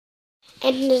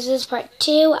And this is part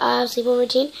 2 of sleepover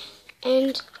routine.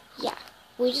 And yeah,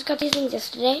 we just got these things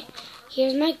yesterday.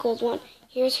 Here's my gold one.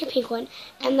 Here's her pink one.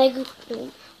 And like,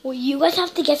 well, you guys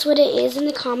have to guess what it is in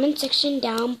the comment section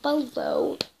down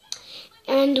below.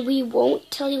 And we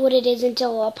won't tell you what it is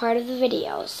until a part of the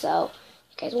video, so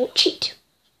you guys won't cheat.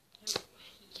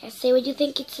 Guys, say what you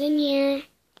think it's in here.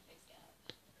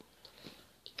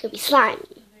 It could be slime.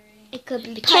 It could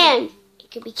be candy.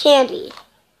 It could be candy.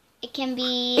 It can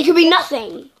be. It could be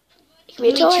nothing. It could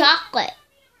be chocolate.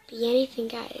 Be anything,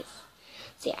 guys.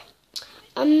 So yeah.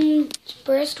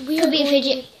 First we could be a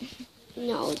fidget.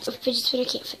 No, a fidget spinner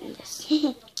can't fit in this.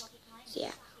 So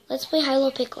yeah, let's play Hilo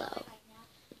Piccolo.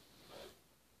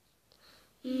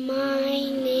 My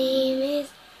name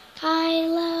is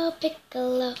Hilo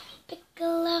Piccolo.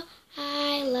 Piccolo,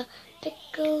 Hilo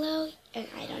Piccolo. And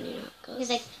I don't even know how it goes. He's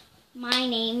like, my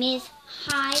name is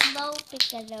Hilo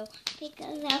Piccolo.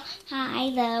 Piccolo,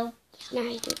 Hilo. That's not how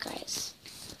you do it, guys.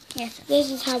 Yes. This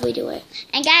is how we do it.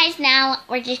 And guys, now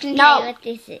we're just going to tell you what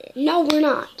this is. No, we're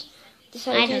not. This is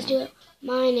how you guys do it.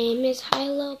 My name is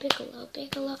Hilo Piccolo.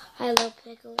 Piccolo, Hilo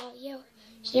Piccolo, yo.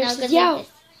 She never says yo. Like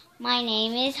my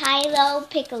name is Hilo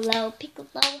Piccolo. Piccolo,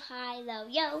 Hilo,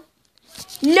 yo.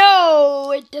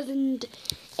 No, it doesn't.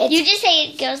 You just say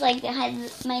it goes like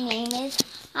this. My name is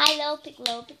Hilo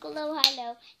Piccolo. Piccolo,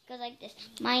 Hilo. It goes like this.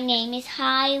 My name is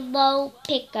Hilo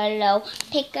Piccolo.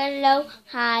 Piccolo,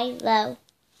 Hilo.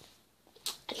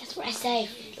 That's what I say.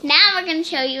 Now we're going to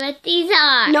show you what these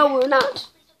are. No, we're not.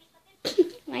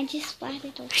 I just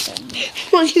splattered over.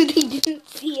 Well, they didn't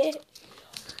see it.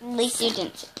 At least you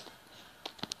didn't see it.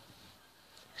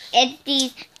 It's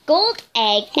these gold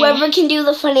eggs. Whoever can do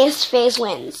the funniest face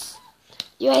wins.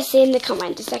 You guys say in the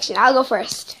comment section. I'll go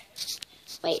first.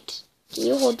 Wait. Can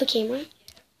you hold the camera?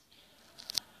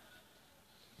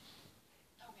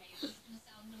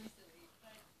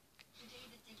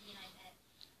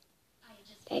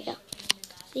 There you go.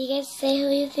 So you guys say who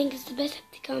you think is the best at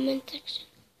the comment section.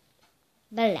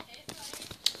 Below.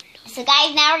 So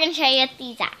guys, now we're going to show you what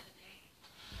these are.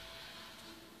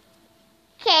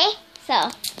 Okay, so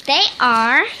they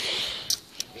are...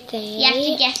 you have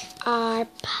to guess. Are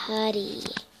putty.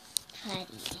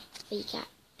 Putty. We got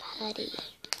putty.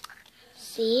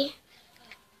 See?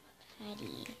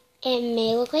 Putty. It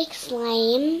may look like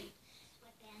slime.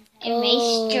 It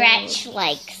may stretch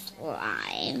like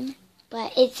slime.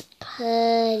 But it's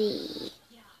putty.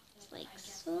 It's like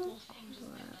so.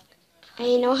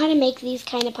 I know how to make these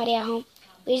kind of putty at home.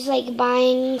 We just like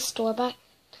buying store-bought.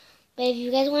 But if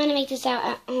you guys want to make this out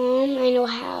at home, I know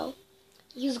how.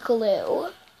 Use glue.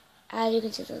 As you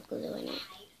can see, there's glue in it.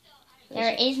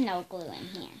 There is no glue in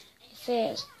here. Yes,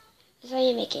 there is. That's how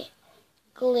you make it.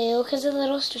 Glue, because of the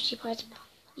little stretchy parts.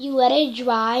 You let it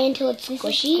dry until it's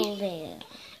squishy. Glue.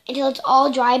 Until it's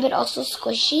all dry but also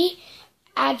squishy.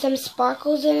 Add some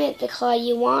sparkles in it, the color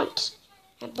you want.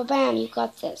 And ba-bam, you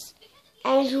got this.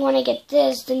 And if you want to get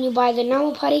this, then you buy the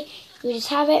normal putty. You just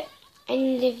have it.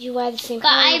 And if you buy the same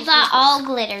color... But I bought all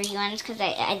glittery ones because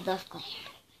I love glitter.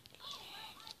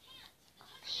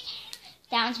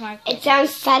 Sounds more glitter. It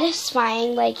sounds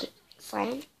satisfying like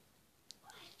slime.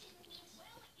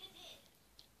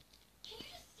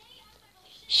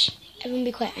 Shh, everyone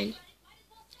be quiet, Annie.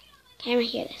 Camera,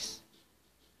 hear this.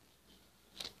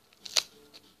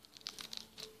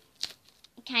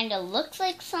 Kind of looks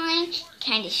like slime,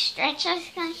 kind of stretch like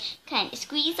slime, kind of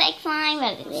squeeze like slime,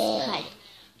 but it's putty.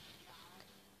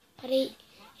 Putty.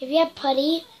 If you have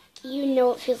putty, you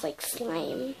know it feels like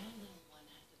slime.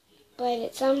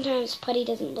 But sometimes putty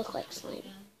doesn't look like slime.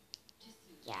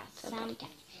 Yeah,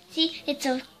 sometimes. See, it's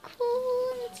so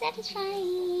cool and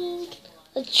satisfying.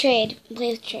 Let's trade.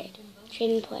 Play with trade.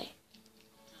 Trade and play.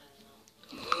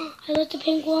 I love the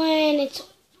pink one. It's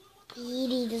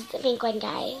beady. This is the pink one,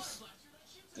 guys.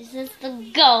 This is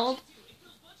the gold.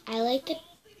 I like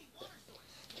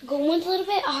the gold one's a little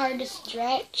bit hard to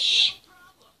stretch.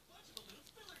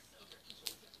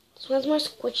 This one's more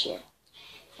squishier.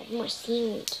 Has more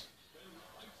seamed.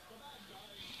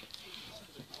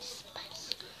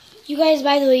 You guys,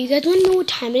 by the way, you guys want to know what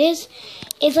time it is?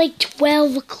 It's like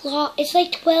 12 o'clock. It's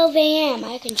like 12 a.m.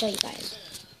 I can show you guys.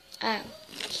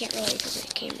 Can't really because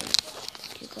my camera is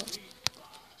too cool.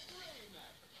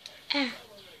 I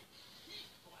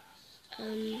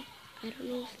don't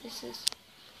know if this is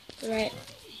the right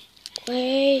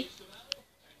way.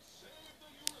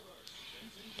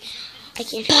 I can't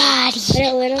show you, but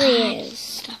it literally is.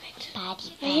 Stop it.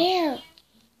 Body. My hair.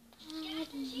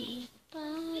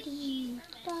 Body.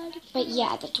 But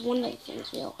yeah, that's one of the things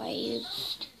I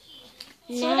used.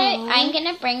 So I'm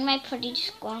going to bring my putty to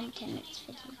school in 10 minutes.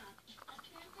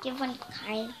 Give one to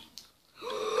Kyle.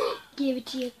 Give it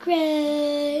to your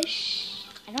crush.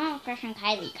 I don't have a crush on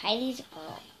Kylie. Kylie's a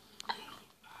girl.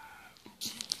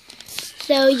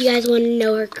 So you guys want to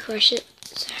know her crush's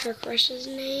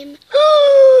name?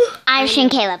 Irish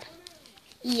and Caleb.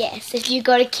 Yes, if you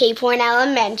go to Cape Horn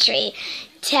Elementary,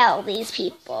 tell these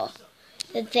people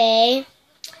that they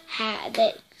had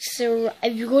that. So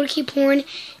if you go to Cape Horn,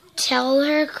 tell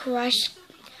her crush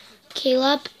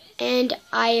Caleb and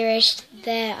Irish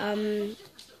that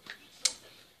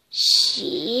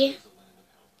she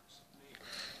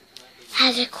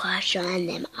has a crush on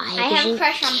them. I have a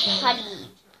crush on Putty.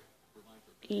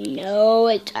 No,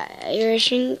 it's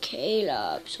Irish and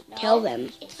Caleb. So tell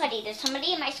them. It's Putty. There's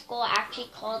somebody in my school actually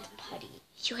called Putty.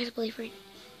 You guys believe her?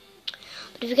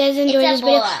 But if you guys enjoyed this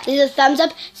video, leave a thumbs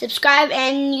up, subscribe,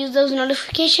 and use those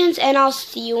notifications. And I'll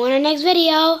see you on our next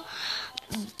video.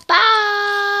 Bye.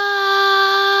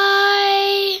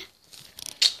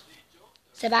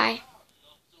 Say bye.